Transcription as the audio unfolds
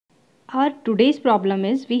Our today's problem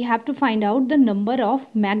is we have to find out the number of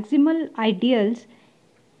maximal ideals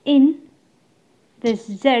in this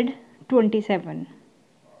Z27.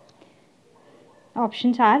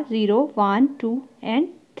 Options are 0, 1, 2 and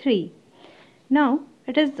 3. Now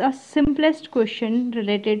it is the simplest question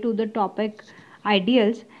related to the topic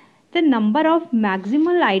ideals. The number of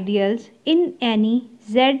maximal ideals in any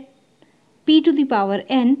Z p to the power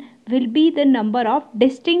n will be the number of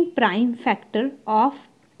distinct prime factor of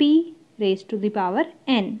p raised to the power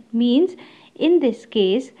n. Means in this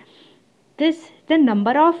case the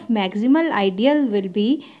number of maximal ideal will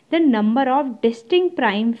be the number of distinct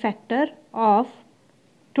prime factor of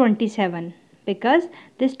 27, because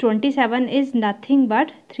this 27 is nothing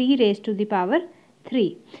but 3 raised to the power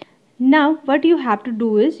 3. Now what you have to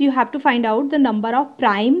do is you have to find out the number of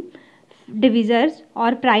prime divisors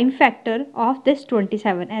or prime factor of this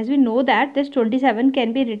 27. As we know that this 27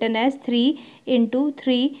 can be written as 3 into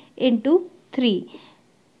 3 into 3,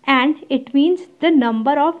 and it means the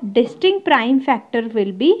number of distinct prime factor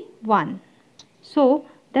will be 1. So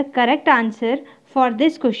the correct answer for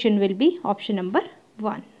this question will be option number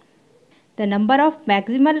 1. The number of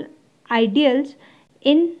maximal ideals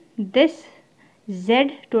in this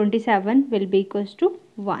Z27 will be equals to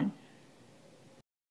 1.